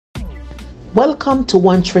Welcome to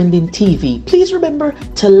One Trending TV. Please remember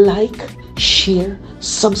to like, share,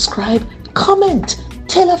 subscribe, comment,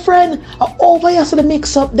 tell a friend. Over here to the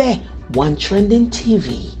mix up there. One Trending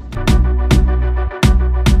TV.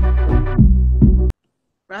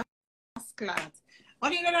 Rascal.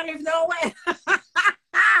 What are you gonna live nowhere?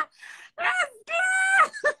 Rascal.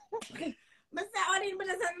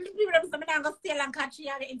 People are going to steal and catch you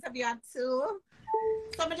at the interview too.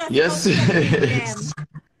 Yes.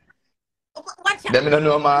 Let me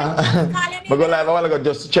know, ma. I go live a while ago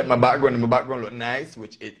just to check my background, and my background look nice,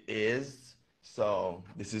 which it is. So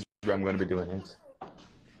this is where I'm going to be doing it.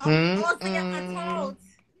 Also,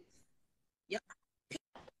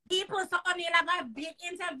 people so only have a big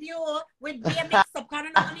interview with their mix-up. Because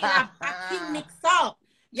only have a king mix-up.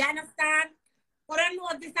 You understand? But I know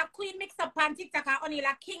this a queen mix-up on TikTok and only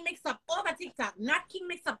like king mix-up over TikTok, not king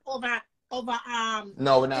mix-up over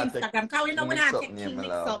no, we're not Instagram. Because we know we're not taking king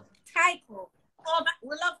mix-up title. We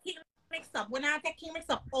love king mix-up. We're not taking king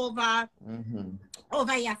mix-up over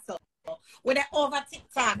over here. So with the over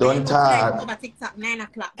TikTok. Don't talk. Over TikTok 9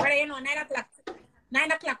 o'clock. But you know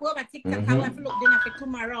 9 o'clock over TikTok. I have to look dinner for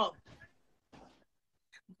tomorrow.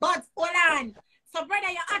 But hold on. So brother,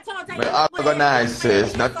 you're at all my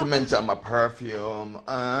organizers, not to mention my perfume.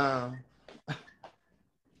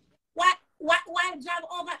 While job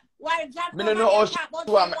over me no know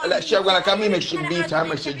how like she gonna come in, make she beat her,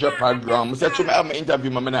 make she drop her drum. So to me have my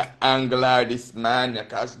interview, I'm gonna angle this man,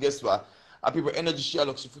 because guess what? Our people energy she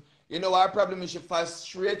looks. You know our problem is she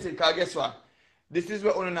frustrated, because guess what? This is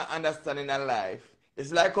what we don't understand in our life.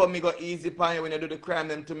 It's like how me go easy upon you when you do the crime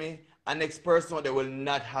them to me. And next person, they will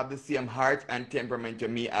not have the same heart and temperament you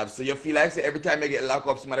me have. So you feel like say, every time you get locked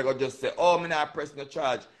up, somebody go just say, oh, I'm not pressing the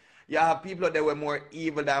charge. You have people that were more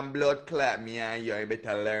evil than blood clot, me and you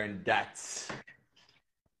better learn that.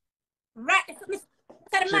 Right.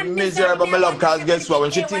 She miserable, my love, because guess what?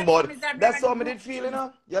 When she think about, that's how I did feel, you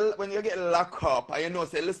know? When you get locked up, and you know,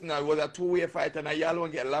 say, listen, it was a two-way fight, and y'all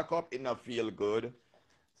won't get locked up, it not feel good.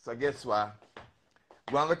 So guess what?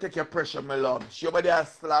 I'm going to take your pressure, my love. She over there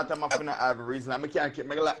slaughter my phone have a reason. I can't keep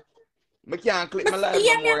my life. I can't click my life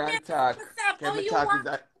no more and talk. Can I talk is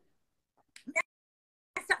that?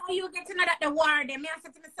 So you get to know that the war, them, I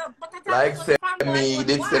said to myself, but I like say me,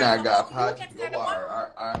 this thing I got part of the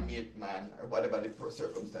war, or mate man, or whatever the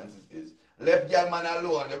circumstances is. Left girl man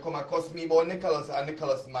alone, they come and cuss me about Nicholas and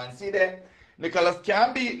Nicholas man. See there? Nicholas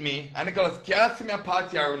can't beat me, and Nicholas can't see me a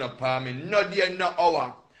party or run up on me. No day, no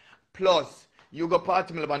hour. Plus, you go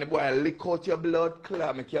party me, the boy, and lick out your blood,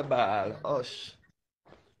 clot, make your ball. Hush.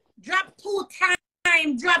 Drop 2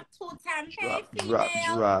 times. Hey,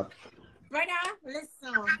 female. Drop. Brother,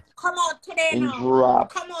 listen. Come out today now.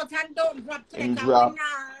 Drop. Come out and don't drop today. Drop.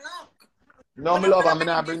 No, my love, I'm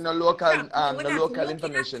not bring no local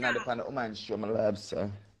information at the panel. Oh, man, show my love, sir.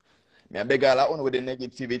 Me, I beg all that one with the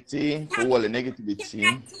negativity, for all the negativity.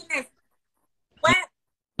 Well,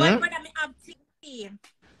 brother, me have tea.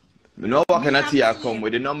 You know what kind of tea I come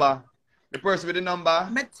with the number? The person with the number?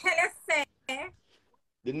 Me tell you say.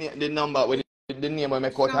 The number with the name when I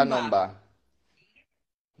cut her number.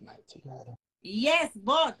 Yes,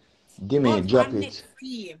 but give me drop it.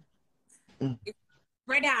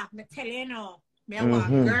 Brother, me tell you now, me want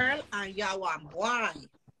girl and you want boy.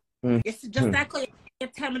 It's just like how you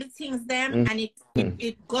tell me the things them and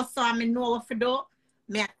it goes so I know what to do.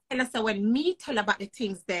 Me tell you so when me tell about the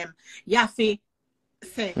things them, you have to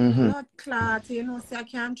say, blood clot, you know, say I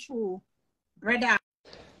can't chew. Brother,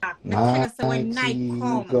 me tell you so when night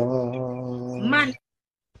come, man,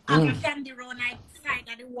 I'm a candy room outside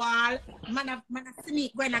of the wall, man a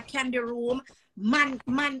sneak go in a candy room, man,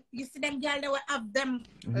 you see them girls, they will have them,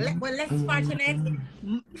 well, less fortunate,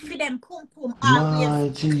 for them pum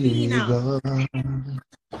always cleaner.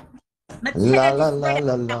 La la la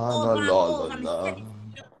la la la la.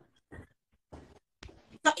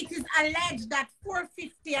 So it is alleged that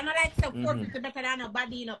 450, and I like to say 450 better than a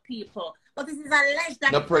body, you know, people. But it is alleged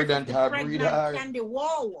that the pregnant candy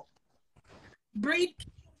wow. Breed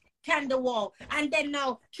candy wow. And then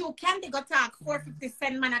now, true candy got talk 450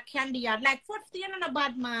 cent man a candy yard. Like 450, you're not a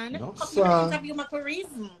bad man. No, come interview me for a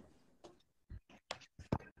reason.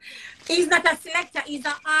 He's not a selector, he's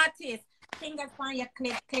an artist. Fingers on your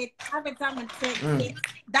click. Every time I say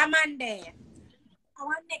that man there.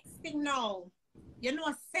 Our next thing now. You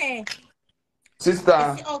know, say, sister,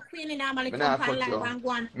 I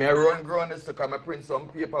run ground this to come, I print some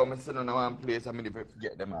paper, I'm sitting on one place, I'm going to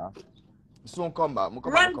get them off. Soon come back.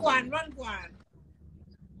 Run one.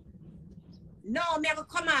 No, I'm going to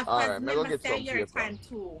come off because I'm going to stay your time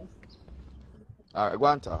too. Alright, go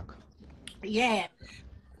and talk. Yeah.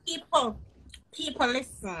 People,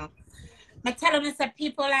 listen. I tell them, I said,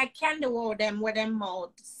 people like candy hold them with them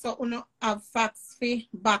mouth. So, you know, have facts for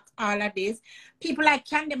back all of this. People like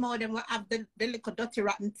candy hold them will have the little dirty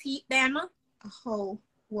rotten teeth them. Oh,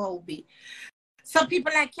 whoa, be. So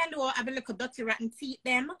people like candy hold have a little dirty rotten teeth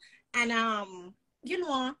them. And, you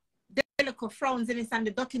know, the little frowns in this and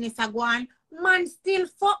the dirtiness are going. Man still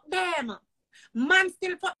fuck them. Man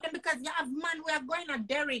still fuck them because you have man we are going to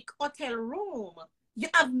Derrick hotel room. You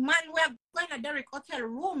have man we are going to Derrick hotel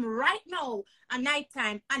room right now at night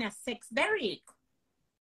time and a sex Derrick.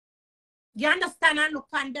 You understand? And look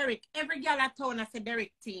on Derrick. Every girl at town has a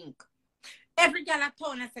Derrick think. Every girl at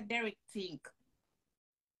town has a Derrick think.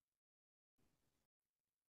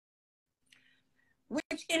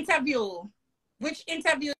 Which interview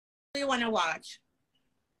do you want to watch?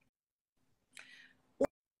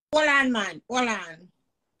 Hold on, man. Hold on.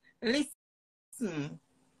 Listen.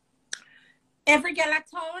 Every girl at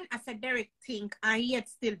town, I said Derrick think, and yet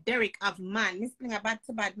still Derrick have man. This thing about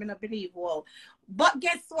to bad, me not believe, wow. But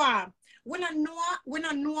guess what? We don't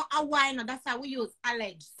know a why, no, that's how we use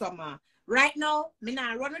alleged summer. Right now, me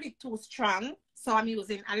not run with it too strong, so I'm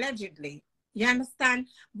using allegedly. You understand?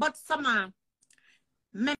 But summer,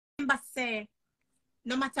 remember say,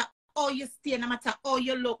 no matter how you stay, no matter how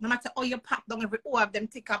you look, no matter how you pop down every hour of them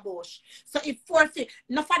take a bush. So if forfeit,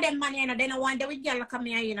 no for them money, you know, they don't want them with girl come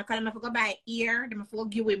here, you know, because they have to go buy ear, they have to go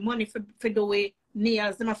give away money for do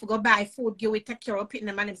nails, they have to go buy food, give away take care of pitting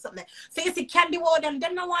them and something. So you see, candy with them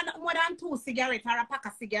don't want more than 2 cigarettes or a pack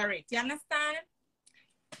of cigarettes. You understand?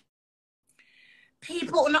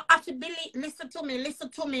 People not have to believe, listen to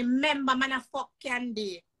me, remember, man, I fuck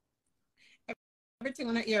candy. Everything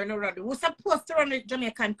on the ear, no run. We're supposed to run with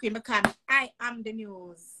Jamaican Queen because I am the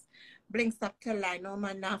news. Bling stop tell lie, no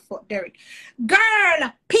man, now fuck Derrick.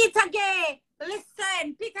 Girl, Peter Gay,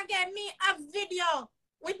 listen, Peter Gay, me a video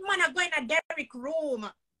with man going to Derrick room.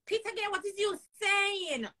 Peter Gay, what is you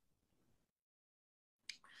saying?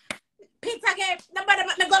 Peter Gay, nobody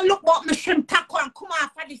make me go look about my shrimp taco and come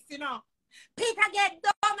off of this, you know. Peter Gay,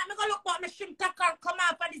 don't make me go look about my shrimp taco and come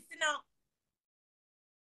off of this, you know.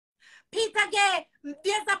 Peter Gay,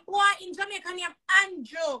 there's a boy in Jamaica named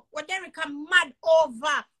Andrew, where Derrick are mad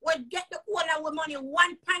over, would get the whole of our money,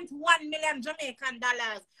 1.1 million Jamaican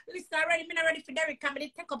dollars. Listen, already, I'm not ready for Derrick, I'm going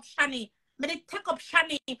to take up Shani. I'm going to take up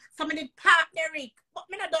Shani, so I'm going to park Derrick. But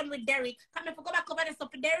I'm not done with Derrick. I'm going to go back over this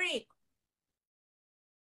up for Derrick.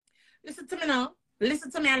 Listen to me now.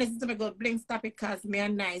 Listen to me and listen to me go. Bling stop it because me a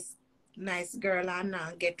nice girl and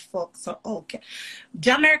not get fucked. So okay.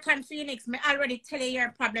 Jamaican Phoenix, me already tell you your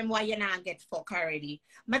problem why you not get fucked already.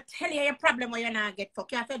 Me tell you your problem why you not get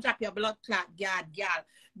fucked. You have to drop your blood clot, girl.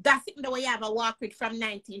 That's it the way you have a walk with from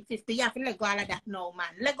 1950. You have to let go all of that now, man.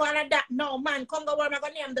 Let go all of that now, man. Come go where I'm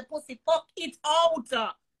gonna name the pussy. Fuck it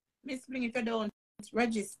out. Miss Bling, if you don't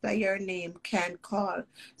register your name, can call.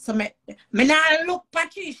 So me now look,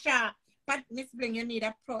 Patricia. But Miss Bling, you need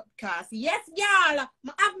a podcast. Yes, girl.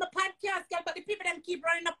 I have my podcast, girl, but the people them keep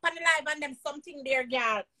running up on the live and them something there,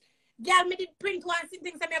 girl. Girl, me did print one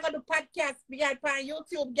things and I'm gonna do podcast, girl, on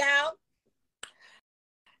YouTube, girl.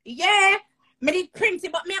 Yeah, me did print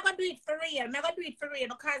it, but me I gonna do it for real. Me I gonna do it for real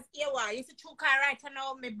because here why you see true car right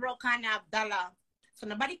now, me broke and have dollar. So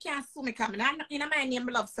nobody can sue me coming. I'm in my name,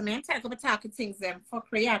 love so me and tell you talking things them for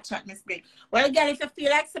career chat, Miss Bling. Well, girl, if you feel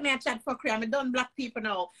like some chat for career, I don't black people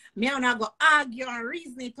now. Me and I go argue and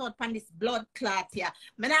reason it out on this blood clot here.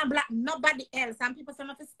 Me not black nobody else. And people say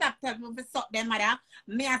me to stop telling me to suck them mother.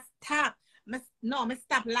 Me I stop. Me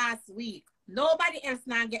stop last week. Nobody else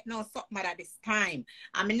now get no suck mother this time.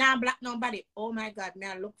 I mean now black nobody. Oh my God, me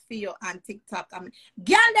I look for you on TikTok. I mean,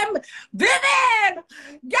 girl them Vivian!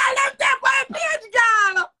 Girl them take my page,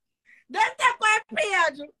 girl! Them take my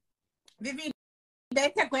page. Vivian,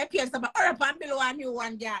 they take my page. So I up and below a new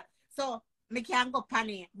one, girl. So me can't go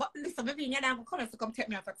panny. But listen, Vivian, you're not going to come take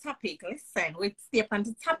me off a topic. Listen, we stay on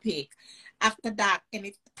the topic after that. And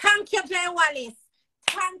it, thank you, Jay Wallace.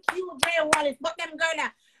 Thank you, Jay Wallace. But them girl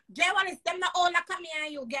Jay Wallace, them not all that come here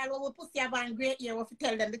and you, girl, when we pussy have a great ear, we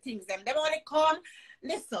tell them the things them. Them only come,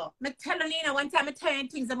 listen, me telling you, one time I tell you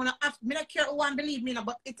things, I'm gonna ask, me not care who won't believe me,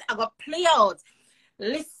 but it's I got play out.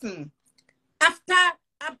 Listen, after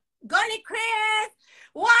Gully Chris,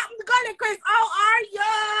 what Gully Chris, how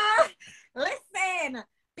are you? Listen,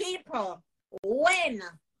 people, when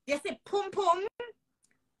you say pum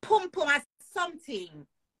pum as something,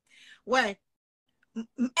 well,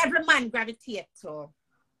 every man gravitate to.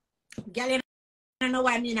 Girl, you don't know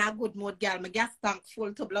why I'm in a good mood, girl. My gas tank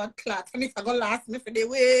full to blood clot. And it's going to last me for the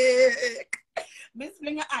week. Miss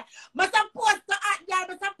Bling, I'm supposed to act, girl.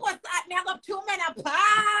 I'm supposed to act. Me I got 2 men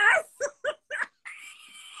pass.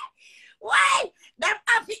 Why? Them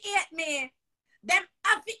happy hate me.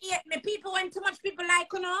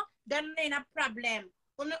 you know, then ain't a problem.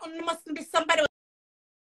 You mustn't be somebody with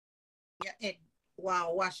your head.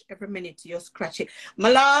 Wow, wash every minute you scratch it. My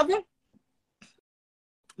love,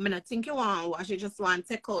 I don't think you want to wash, you just want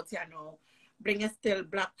to take out, you know. Bring it still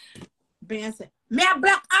black. Bring it. Me a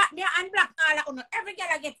black, me a unblack all of every girl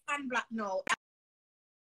I get unblack now.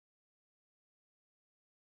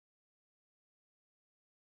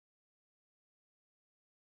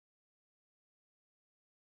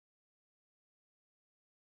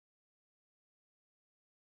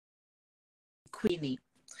 Queenie.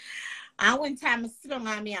 And one time I sit down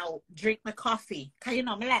and me out drink my coffee. Cause you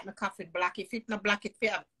know me like my coffee black. If it's not black, it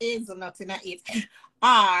feel have hazelnut in it.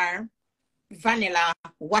 Or vanilla,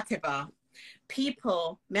 whatever.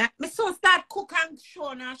 People, me so start cook and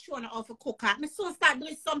showing how to cook. Me so start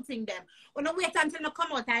doing something them. When I wait until I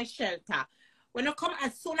come out of shelter. When I come,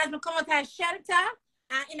 as soon as I come out of shelter,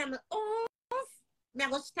 and in my own, me I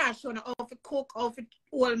go start showing how to cook, how to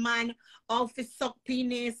old man, how to suck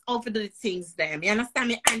penis, how to do the things them. You understand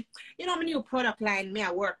me? And you know my new product line, me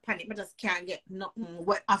I work on it. I just can't get nothing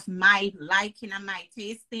of my liking and my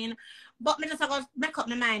tasting. But me just I go make up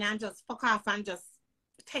my mind and just fuck off and just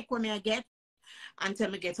take what me I get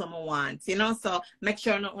until I get what I want, you know. So make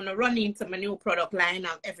sure I'm not run into my new product line and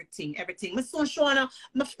everything. I'm so sure now.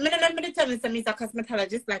 I'm tell you something, a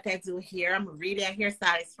cosmetologist like I do here. I'm really a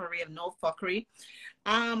hairstylist for real, no fuckery.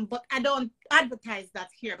 But I don't advertise that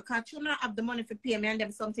here because you don't have the money for pay me and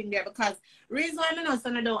them something there. Because reason why I know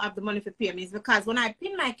son I don't have the money for pay me is because when I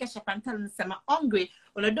pin my cash up and tell them I'm hungry,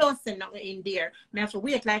 when I don't send nothing in there, I have to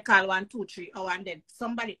wait like all 1, 2, 3 hours and then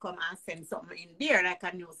somebody come and send something in there like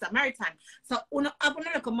a new Samaritan. So when I have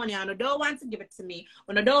no money and I don't want to give it to me,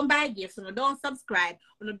 when I don't buy gifts, when I don't subscribe,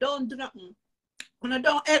 when I don't do nothing, when I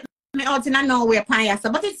don't help me out in a nowhere pan.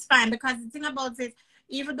 But it's fine because the thing about it,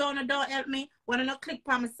 even though you don't help me, when I don't click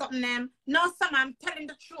on me something them, no, some I'm telling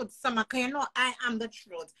the truth, some because you know I am the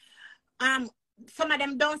truth. Some of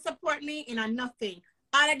them don't support me in a nothing.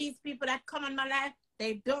 All of these people that come in my life,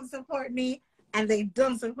 they don't support me and they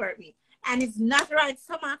don't support me. And it's not right,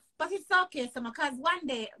 summer, but it's okay, summer, because one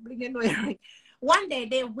day, you know, one day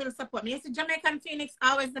they will support me. It's a Jamaican Phoenix,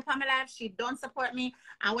 always the family life. She don't support me.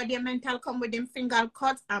 And when their mental come with them finger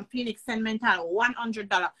cuts, and Phoenix send mental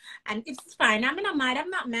 $100. And it's fine. I'm not mad. I'm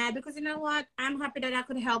not mad because you know what? I'm happy that I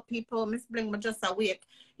could help people. Miss Bling, just awake.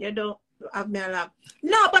 You know, have me a laugh.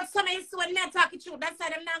 No, but some is when they're talking truth. That's why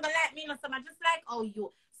they're not gonna like me. No, some just like oh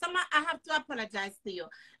you. Some I have to apologize to you.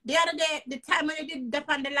 The other day, the time when you did dip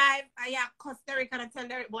on the live, I cussed Derek and I tell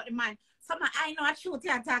Derek about the man. Some I know I shoot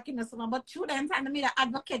here talking to someone, but through the entire me the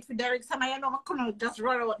advocate for Derek. Some I know I couldn't just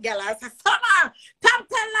run out girl. I said, Summer, top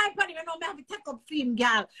 10 life, but you know me have to take up film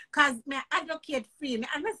girl. Cause me advocate film.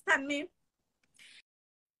 Understand me?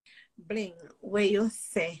 Bling, where you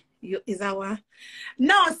say you is our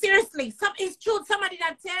no seriously it's truth. Somebody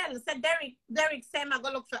that tell said Derek say I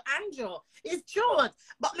go look for Andrew. It's truth,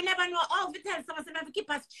 but me never know how to tell someone say I have to keep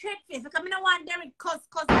a straight face because me no want Derek cuss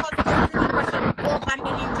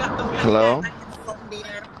hello.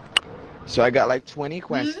 So I got like 20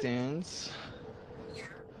 questions.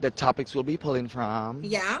 The topics we'll be pulling from.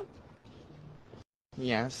 Yeah.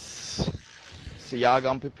 Yes. So y'all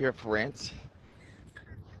gonna prepare for it.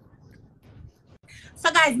 So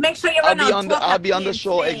guys, make sure you run I'll be on the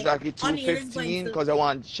show exactly 2:15 because I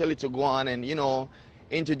want Shelly to go on and, you know,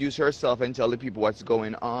 introduce herself and tell the people what's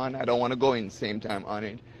going on. I don't want to go in the same time on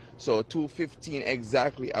it. So 2:15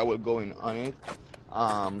 exactly I will go in on it.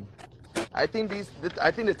 I think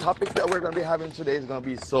the topics that we're going to be having today is going to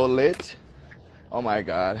be so lit. Oh my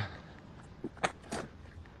God.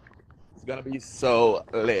 It's going to be so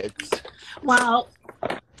lit. Well,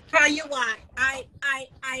 tell you what,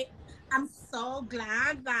 I'm so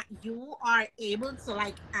glad that you are able to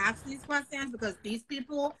like ask these questions because these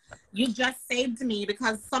people, you just saved me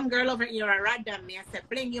because some girl over here are right at me. I said,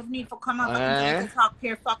 Bling, you need to come up and talk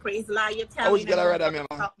here fuckery is lie. You tell me.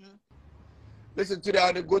 Listen to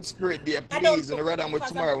the good spirit there, please. And rather than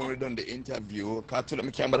tomorrow when we're done the interview, because to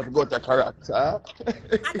them can't go to character.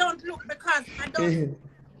 I don't look because I don't.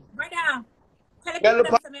 Brother,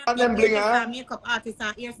 tell them blinga. Makeup artist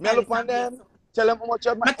and hairstylist. Tell them how much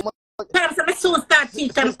of my. Tell them soon start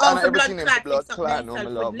teach them all the blood clot. No, my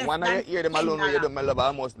love. One of you hear them alone where you do my love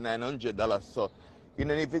almost $900. So, you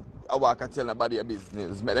know, if I walk and tell nobody your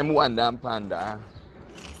business, but them one damn panda.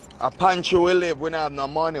 A punch will live when I have no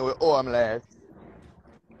money, we owe them less.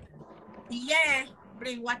 Yeah,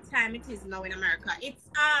 Bring what time it is now in America. It's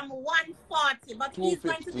 1:40, but he's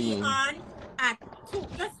going to be on at 2.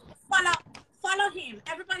 Just Follow him.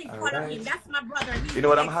 Everybody follow him. That's my brother. He's you know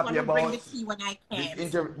what the I'm next happy one to bring the about? tea when I can.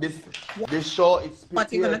 This show is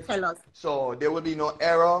What you gonna prepared, tell us? so there will be no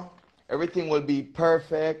error. Everything will be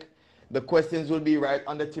perfect. The questions will be right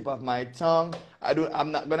on the tip of my tongue.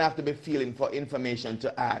 I'm not gonna have to be feeling for information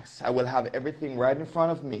to ask. I will have everything right in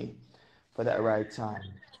front of me for that right time.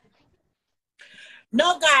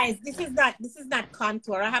 No, guys, this is not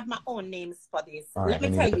contour. I have my own names for this. Let me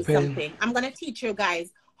tell you something. I'm gonna teach you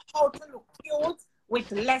guys how to look cute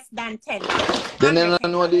with less than $10. Then I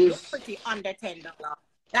know this. Look pretty under $10.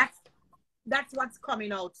 That's what's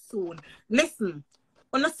coming out soon. Listen,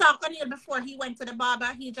 when I saw O'Neal before he went to the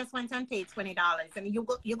barber, he just went and paid $20, and you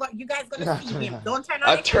guys gonna see him. Don't turn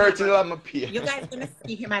on the camera. I'm a peer. You guys gonna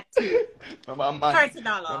see him at $2. $30.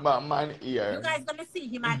 You guys gonna see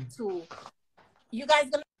him at $2. You guys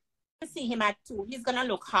gonna see him at $2. He's gonna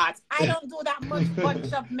look hot. I don't do that much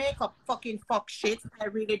bunch of makeup fuck shit. I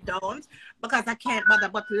really don't, because I can't bother.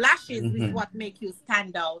 But lashes is what make you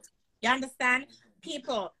stand out. You understand?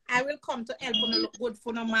 People, I will come to help you look good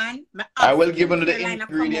for no man. I will give them the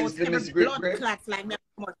ingredients for Miss Grip Grip.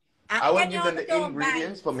 I will give them the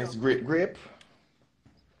ingredients for Miss Grip Grip.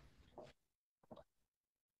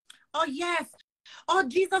 Oh yes. Oh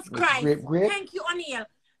Jesus Christ. Grip Grip. Thank you, O'Neal.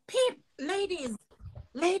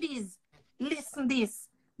 Ladies, listen this.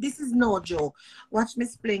 This is no joke. Watch me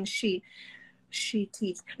explain. She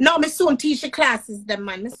teach. No, me soon teach the classes them,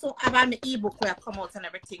 man. Me soon have my ebook where I come out and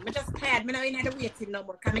everything. Me just tired. Me not in the waiting no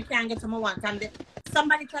more. Cause me can't get to my want. And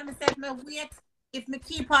somebody tell me say me wait. If me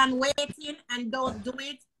keep on waiting and don't do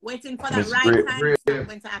it, waiting for the right time, it's not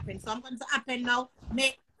going to happen. So I'm going to happen now.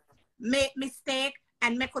 Make mistake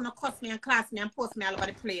and make gonna cuss me and class me and post me all over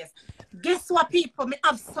the place. Guess what, people? Me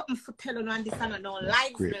have something for telling you, and this and no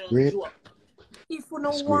lies, no joke. If you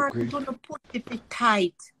don't want to put it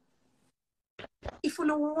tight, if you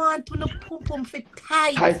don't want to put it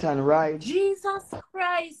tight, tight and right. Jesus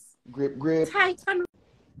Christ, Grip. Tight and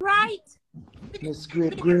right. Miss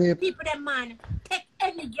Grip. People, them man, take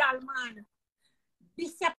any girl, man.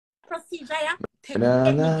 This is procedure, yeah? Take any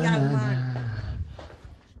girl, man.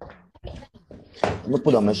 I'm gonna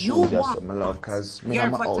put on my shoes, my love, because me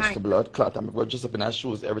have my house to blood clot. I'm going to dress up in her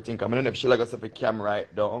shoes, everything. I'm going to she like us up a camera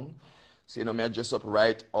right down. So, you know, me I dress up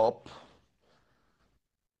right up.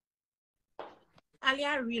 Ali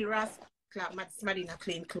a real rascal, somebody in a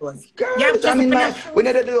clean clothes. Girl, I mean, when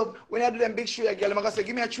I do them big shoes, girl, I'm going to say,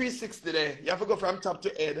 give me a 360 there. You have to go from top to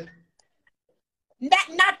head.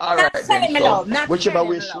 Not selling me love. Whichever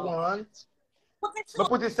way she wants. But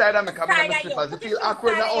put it side on me, come on my slippers. You feel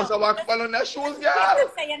awkward in the house, I walk on the shoes, girl.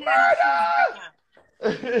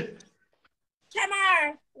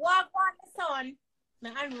 Shamar, walk on the sun.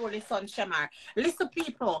 Now unroll the sun, Shamar. Listen,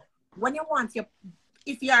 people, when you want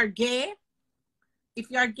if you're gay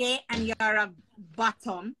and you're a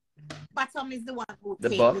bottom is the one who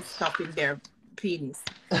takes the stuff in their penis.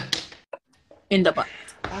 In the butt.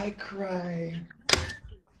 I cry.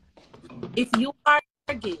 If you are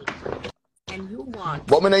gay and you want.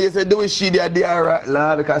 But when I say do it, she there, right?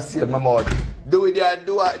 Lord, I can see my mouth. Do it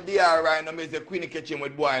there, right? Now, Mr. Queenie kitchen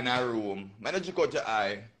with boy in her room. Man, don't you cut your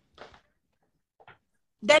eye?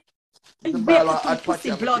 Then,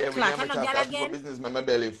 pussy blood clot. I know girl again. Business, my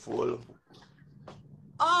belly full.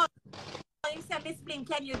 Oh, you said Miss Bling,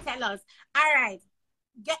 can you tell us? All right.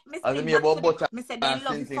 Get Miss Bling. As me about butter. Me said they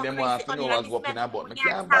love you them want to know what's going on, but I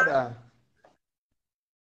can't bother.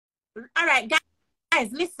 All right,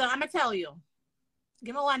 guys, listen, I'm going to tell you.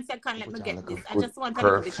 Give me 1 second, let me get this. I just want a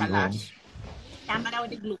little bit of lash. I'm going to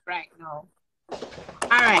with the glue right now. All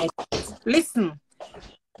right, listen.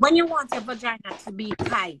 When you want your vagina to be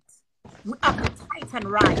tight, we have to tight and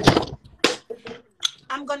right.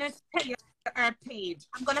 I'm going to tell you her page.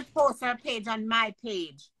 I'm going to post her page on my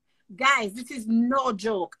page. Guys, this is no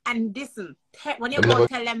joke. And listen, when you go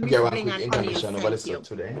tell them Miss Bling and O'Neal sent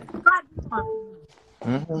you.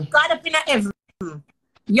 God up in everything.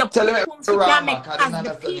 Your tell him as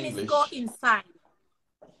the penis go inside.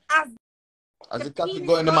 As the cocky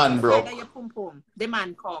go in the man, bro. The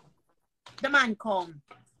man come.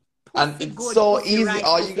 And it's so easy. Right,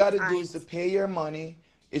 all you gotta do is to pay your money.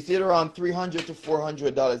 It's either around $300 to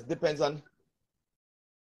 $400. Depends on.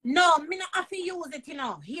 No, me not have to use it, you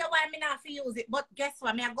know. Here why me not have to use it. But guess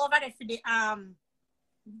what? Me I go over there for the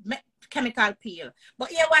chemical peel. But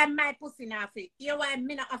here why my pussy not have to. Here why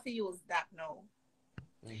me not have to use that now.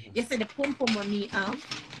 You see the pum pum on me,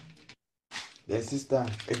 Yes, sister.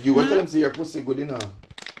 If you want to tell them say your pussy good enough,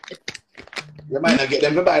 you might not get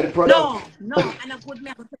them to buy the product. No, and a good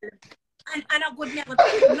me. And a good me.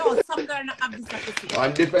 No, some girl not have this pussy.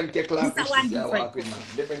 One different kettle of fish. This is one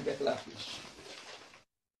different. Different kettle of fish.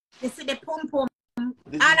 This is the pum pum.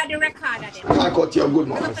 All of the record of them. I got your good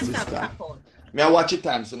mouth, Look at sister. yourself, Me I watch it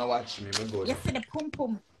time, so now watch me. Me go. You see the pum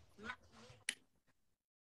pum.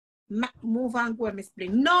 Move on, go, Miss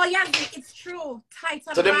Bling. No, yeah, it's true. Tight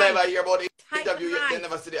and so them right. never hear about the Tight interview yet. right. They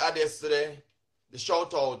never see the ad yesterday. The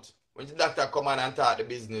shout out when the doctor come on and talk the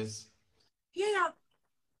business. Yeah.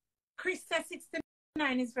 Chris says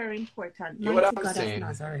 69 is very important. You know what I'm God saying?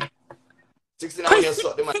 69 years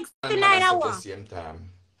old, the man 69 at the hours. same time.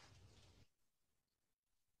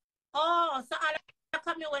 Oh, so I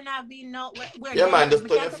come here when I've been no. Yeah, man, just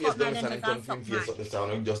turn your face down and turn your face up the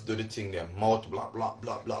sound and just do the thing there. Mouth, blah, blah,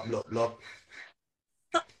 blah, blah, blah, blah.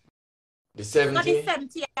 So, the 70. Not the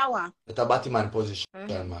 70 hour. It's a Batman position,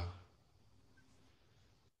 man.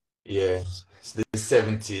 Yeah, it's the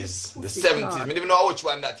 70s. The 70s. I don't even know which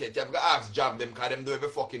one that yet. You've got to ask Job them because them do every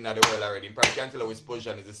fucking in the world already. You probably can't tell which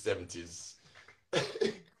position is the 70s.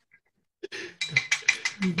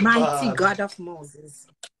 Mighty God of Moses.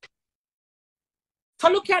 So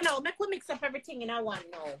look here now, make we mix up everything in our one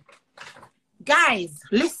now. Guys,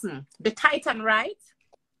 listen. The Titan, right?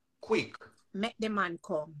 Quick. Make the man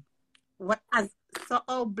come. So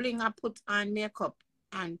all blinga put on makeup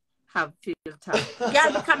and have filter.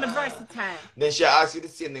 Girl become a versatile. Then she ask you the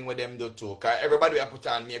same thing with them do too. Cause everybody will put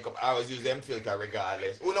on makeup, I always use them filter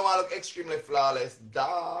regardless. Who don't want to look extremely flawless?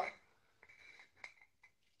 Duh.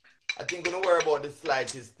 I think we're gonna worry about the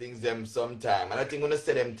slightest things them sometime. And I think we're gonna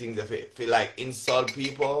say them things if it feel like insult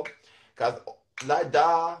people. Cause like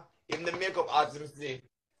that, even the makeup artist say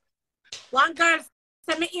one girl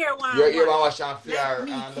send me ear one. Your ear one wash and flare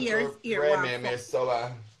and the ear one. So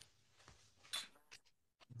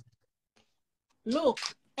look,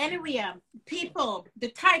 anyway, people, the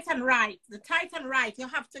Titan right, you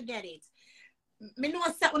have to get it. Me know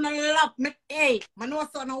say una love me, hey, me know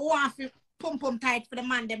say una want to pum pum tight for the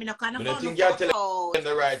man them, you know, kind of think you're telling them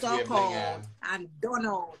the right way, Blinga. And don't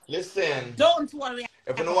know. Listen, don't worry.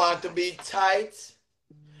 If you don't want to be tight,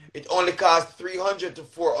 it only costs $300 to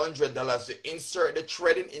 $400 to insert the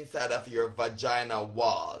threading inside of your vagina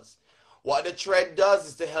walls. What the thread does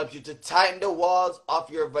is to help you to tighten the walls of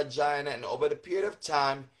your vagina, and over the period of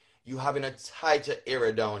time, you having a tighter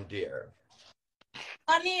area down there.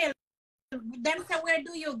 Anil, them say, where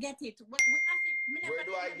do you get it? Where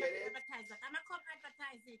do I get it? I'm gonna come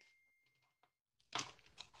advertise it.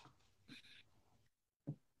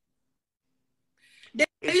 The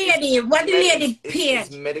lady, what the lady paid?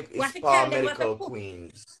 It's Power Medical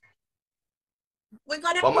Queens. We're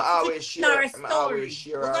gonna but put I'm it in our story. always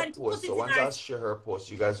share her post. So once I share her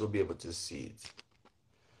post, you guys will be able to see it.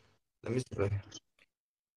 Let me see.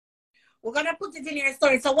 We're gonna put it in your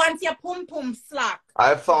story. So once your pum pum slack,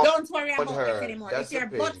 don't worry about it anymore. That's if your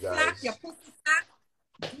butt slack, your pussy slack,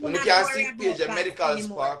 when you can't see page, the Medical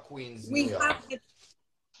Spa Queens. We have it.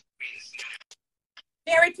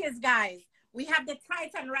 There it is, guys. We have the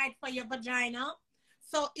Titan right for your vagina.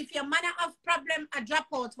 So if your man have problem, a drop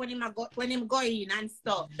out when him go in and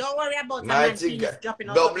stuff. Don't worry about the dropping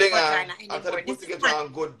out of the vagina anymore. After the pussy get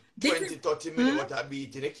on good 20-30 minutes, what I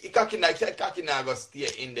beat in it. Cocky now go stay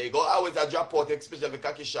in there. Go always a drop out, especially the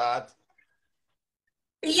cocky shot.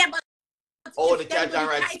 Yeah, but the Titan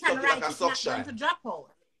right stuck like a suction. To drop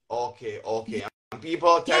out. Okay. And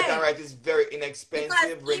people, Titan right is very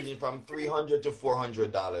inexpensive, ranging from $300 to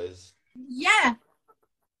 $400. Yeah.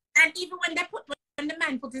 And even when the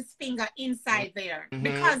man put his finger inside there,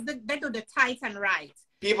 because they do the Titan right.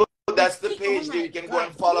 People, that's the page there. You can go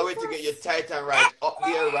and follow it to get your Titan right up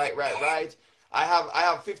there. Right. I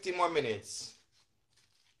have 15 more minutes.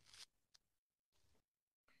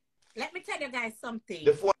 Let me tell you guys something.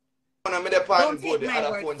 The phone I'm in the pan good. The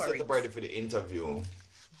other phone set up ready for the interview.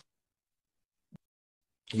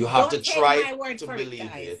 You have to try to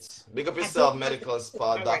believe it. Big up yourself, Medical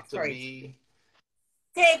Spa, Dr. B.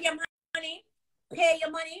 Save your money. Pay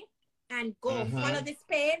your money and go follow this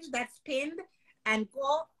page that's pinned and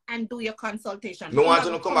go and do your consultation. Me want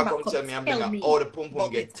you to come back and tell me I'm bringing all the pum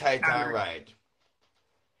pum get tight and right.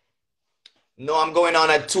 No, I'm going on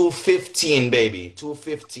at 2:15, baby.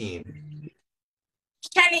 2:15.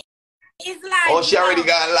 Shelly is live. Oh, she already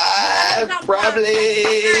got live. Probably.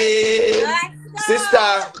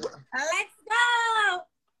 Sister. Let's go.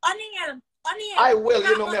 O'Neal. I will.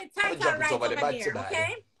 You know me. I'm jumping over the back today.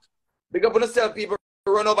 Okay? Big up on yourself, people.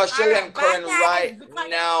 Run over Shelly and Curran right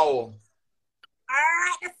now.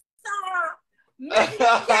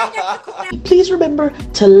 Please remember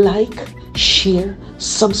to like, share,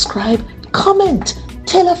 subscribe, comment,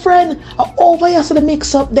 tell a friend. Over here to the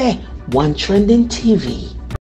mix up there. One Trending TV.